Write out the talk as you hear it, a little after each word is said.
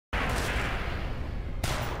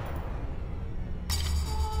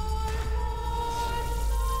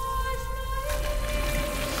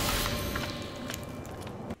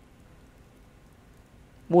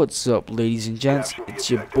What's up, ladies and gents? It's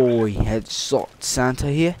your boy HeaDSHoT Santa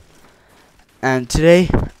here, and today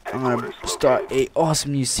I'm gonna start a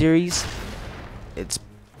awesome new series. It's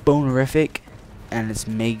bonerific, and it's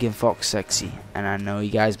Megan Fox sexy. And I know you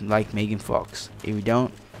guys like Megan Fox. If you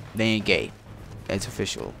don't, they ain't gay. It's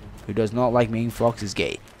official. Who does not like Megan Fox is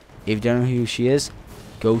gay. If you don't know who she is,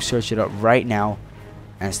 go search it up right now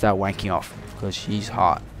and start wanking off, because she's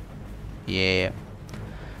hot. Yeah.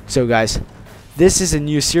 So guys, this is a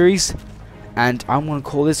new series, and I'm gonna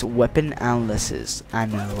call this weapon analysis. I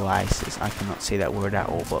cannot say that word at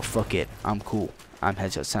all, but fuck it, I'm cool. I'm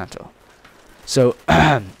HeaDSHoT Santa. So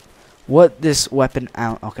what this weapon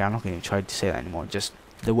okay, I'm not gonna try to say that anymore, just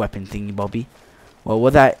the weapon thingy bobby. Well,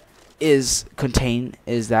 what that is contain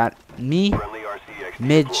is that me,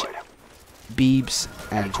 Midge, Beebs,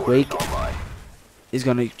 and Twig is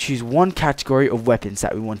gonna choose one category of weapons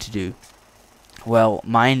that we want to do. Well,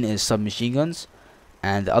 mine is submachine guns,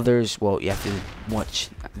 and the others, well, you have to watch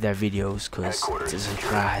their videos because it's a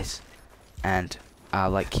surprise, and I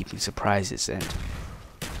like keeping surprises, and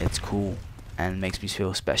it's cool and makes me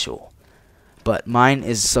feel special. But mine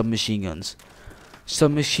is submachine guns.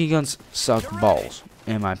 Submachine guns suck balls,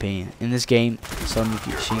 in my opinion. In this game,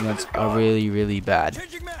 submachine guns are really bad.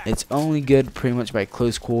 It's only good pretty much by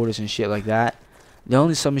close quarters and shit like that. The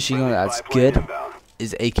only submachine gun that's good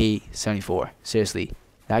is AK-74. Seriously,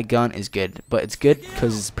 that gun is good, but it's good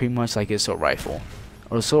because it's pretty much like an assault rifle.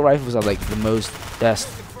 Or assault rifles are like the best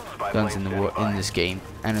guns in the world in this game,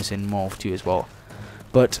 and it's in Morph 2 as well.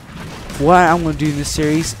 But what I'm gonna do in this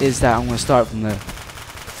series is that I'm gonna start from the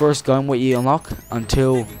first gun what you unlock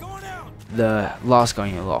until the last gun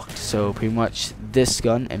you unlocked. So pretty much this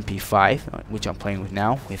gun, MP5, which I'm playing with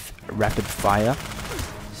now, with rapid fire,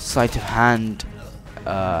 sleight of hand,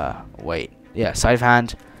 sleight of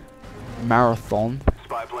hand, marathon,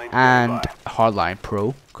 and hardline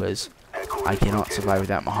pro, because I cannot survive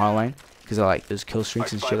without my hardline, because I like those kill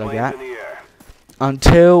streaks and shit like that.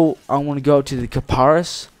 Until I want to go to the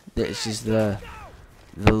Kaparis. This is the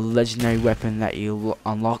legendary weapon that you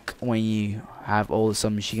unlock when you have all the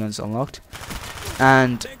submachine guns unlocked.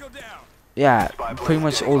 And yeah, pretty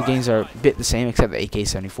much all the games are a bit the same except the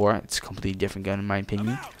AK-74. It's a completely different gun in my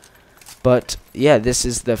opinion. But yeah, this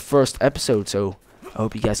is the first episode, so I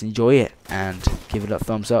hope you guys enjoy it and give it a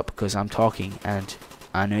thumbs up, because I'm talking and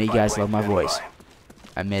I know you guys love my voice.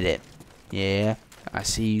 Admit it. Yeah, I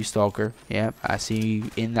see you, stalker. Yeah, I see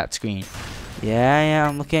you in that screen. Yeah,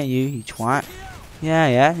 I'm looking at you, you twat.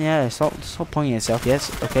 Yeah. Stop pointing at yourself.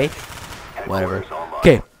 Yes, okay. Whatever.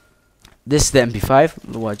 Okay. This is the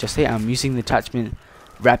MP5. What I just say, I'm using the attachment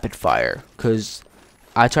rapid fire, because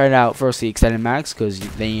I tried out first the extended mags, because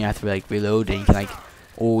then you have to like reload and you can like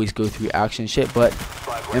always go through action shit. But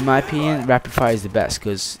in my opinion, rapid fire is the best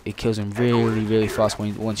because it kills them really fast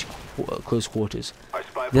once you close quarters.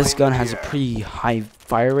 This gun has a pretty high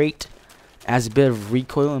fire rate. It has a bit of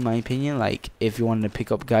recoil in my opinion. Like if you wanted to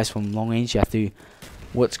pick up guys from long range, you have to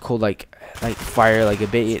what's called like fire like a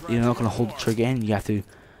bit. You're not gonna hold the trigger in. You have to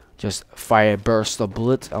just fire burst of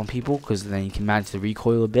bullets on people, because then you can manage the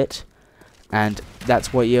recoil a bit. And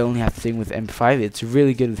that's what you only have to do with MP5. It's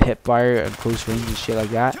really good with hip fire and close range and shit like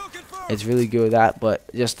that. It's really good with that, but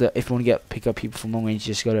just if you want to pick up people from long range,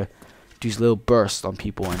 you just gotta do this little burst on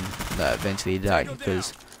people, and eventually they die,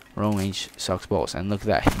 because long range sucks balls. And look at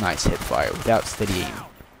that nice hip fire without steady aim.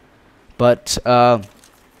 But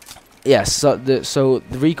yeah, so the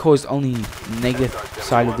recoil is only negative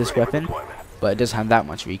side of this weapon, but it doesn't have that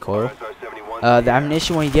much recoil. The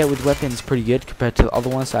ammunition when you get with weapons is pretty good compared to the other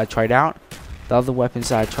ones that I tried out. The other weapons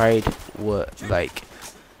that I tried were like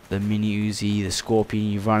the mini Uzi, the Scorpion.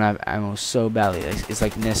 You run out of ammo so badly. It's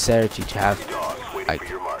like necessity to have like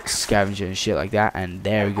scavenger and shit like that. And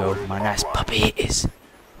there we go, my nice puppies.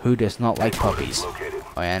 Who does not like puppies?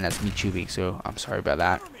 Oh yeah, and that's me chewing, so I'm sorry about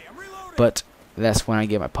that. But that's when I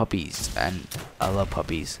get my puppies, and I love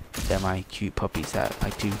puppies. They're my cute puppies that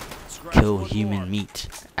like to kill human meat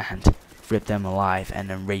and rip them alive and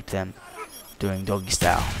then rape them doing doggy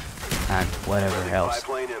style and whatever else.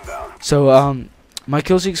 So my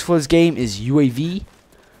kill streaks for this game is UAV,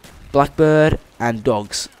 Blackbird, and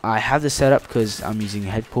dogs. I have this set up because I'm using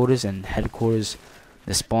headquarters, and headquarters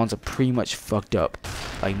the spawns are pretty much fucked up.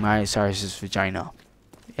 Like Miley Cyrus's vagina.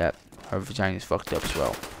 Yep, her vagina is fucked up as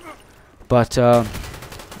well. But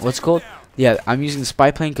what's it called? Yeah, I'm using the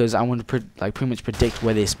spy plane because I want to pretty much predict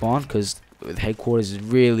where they spawn, because with headquarters it's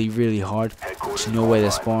really hard to know where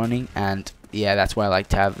they're spawning. And yeah, that's why I like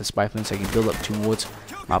to have the spy plane, so I can build up towards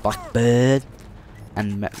my Blackbird.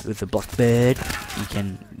 And with the Blackbird you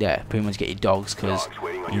can pretty much get your dogs, because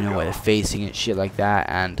you know where they're facing and shit like that,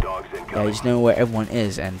 and yeah, you just know where everyone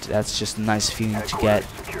is, and that's just a nice feeling to get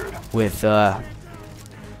with the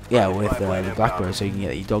Blackbird. So you can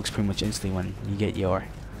get your dogs pretty much instantly when you get your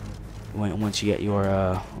once you get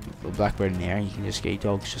your Blackbird in the air. You can just get your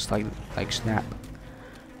dogs just like snap.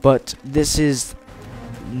 But this is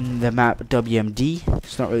the map WMD.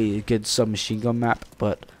 It's not really a good submachine gun map,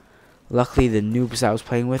 but luckily the noobs I was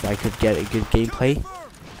playing with, I could get a good gameplay.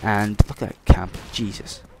 And look at that camp,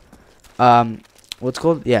 Jesus. What's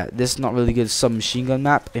called? Yeah, this is not really good submachine gun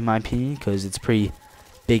map in my opinion, because it's pretty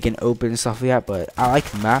big and open and stuff like that. But I like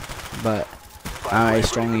the map, but I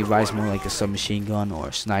strongly advise more like a submachine gun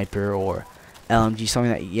or sniper or LMG,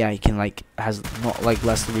 something that you can has not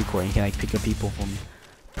less than recoil. You can pick up people from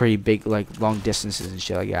pretty big long distances and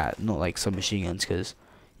shit like that. Not like submachine guns, because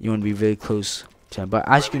you want to be really close to them. But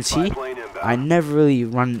as you can see, I never really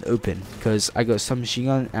run open because I got a submachine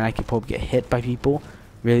gun and I can probably get hit by people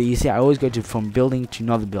really easy. I always go from building to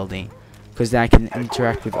another building, because then I can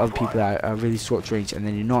interact with other people that are really short range, and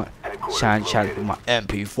then you're not shouting with my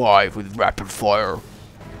MP5 with rapid fire.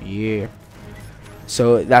 Yeah.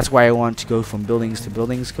 So that's why I want to go from buildings to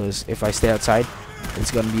buildings, because if I stay outside, it's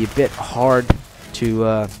going to be a bit hard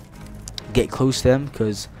to get close to them,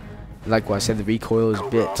 because like what I said, the recoil is a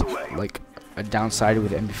bit a downside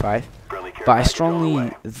with the MP5. But I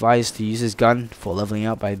strongly advise to use this gun for leveling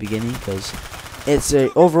up by the beginning, because it's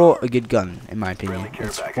overall a good gun in my opinion.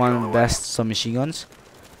 It's one of the best submachine guns,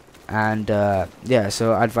 and yeah,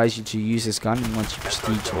 so I advise you to use this gun once you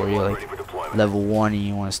prestige or you're level 1 and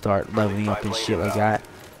you want to start leveling up and shit like that.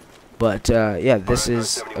 But yeah, this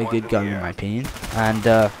is a good gun in my opinion, and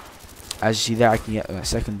as you see there, I can get a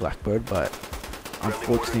second Blackbird, but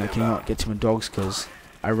unfortunately I cannot get to my dogs because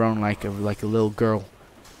I run like a little girl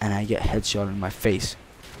and I get headshot in my face,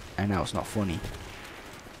 and that was not funny.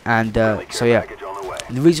 And so yeah,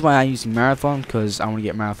 the reason why I'm using Marathon, because I want to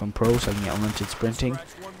get Marathon Pro so I can get unlimited sprinting,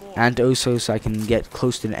 and also so I can get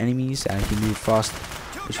close to the enemies and I can move fast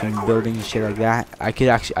between buildings and shit like that. I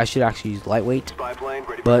should actually use lightweight,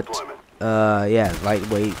 but yeah,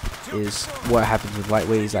 lightweight is what happens with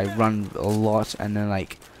lightweight is I run a lot, and then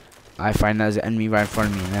I find there's an enemy right in front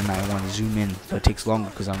of me, and then I want to zoom in, so it takes longer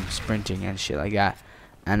because I'm sprinting and shit like that,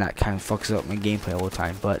 and that kind of fucks up my gameplay all the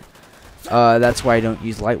time. But that's why I don't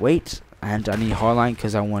use lightweight, and I need hardline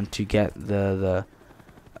because I want to get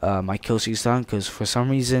my kill streaks done, because for some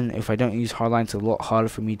reason if I don't use hardline, it's a lot harder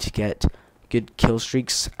for me to get good kill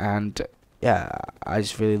streaks. And yeah, I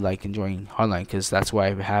just really like enjoying hardline because that's why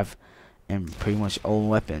I have in pretty much all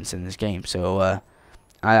weapons in this game. So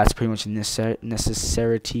that's pretty much a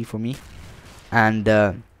necessity for me, and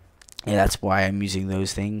yeah, that's why I'm using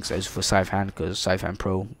those things as for Scythe, because Scythe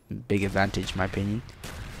Pro, big advantage in my opinion.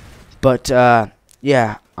 But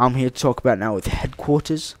yeah, I'm here to talk about now with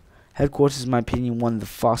Headquarters. Headquarters, in my opinion, one of the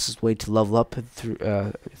fastest way to level up through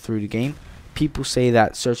the game. People say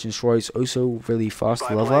that Search and Destroy is also really fast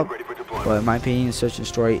to level up, but in my opinion, Search and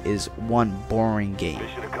Destroy is one boring game.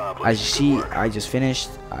 As you see, I just finished.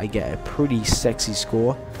 I get a pretty sexy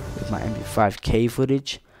score with my MP5K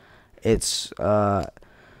footage. It's I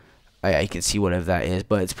can see whatever that is,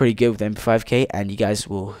 but it's pretty good with MP5K, and you guys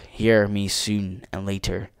will hear me soon and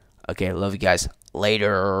later. Okay, love you guys.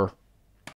 Later.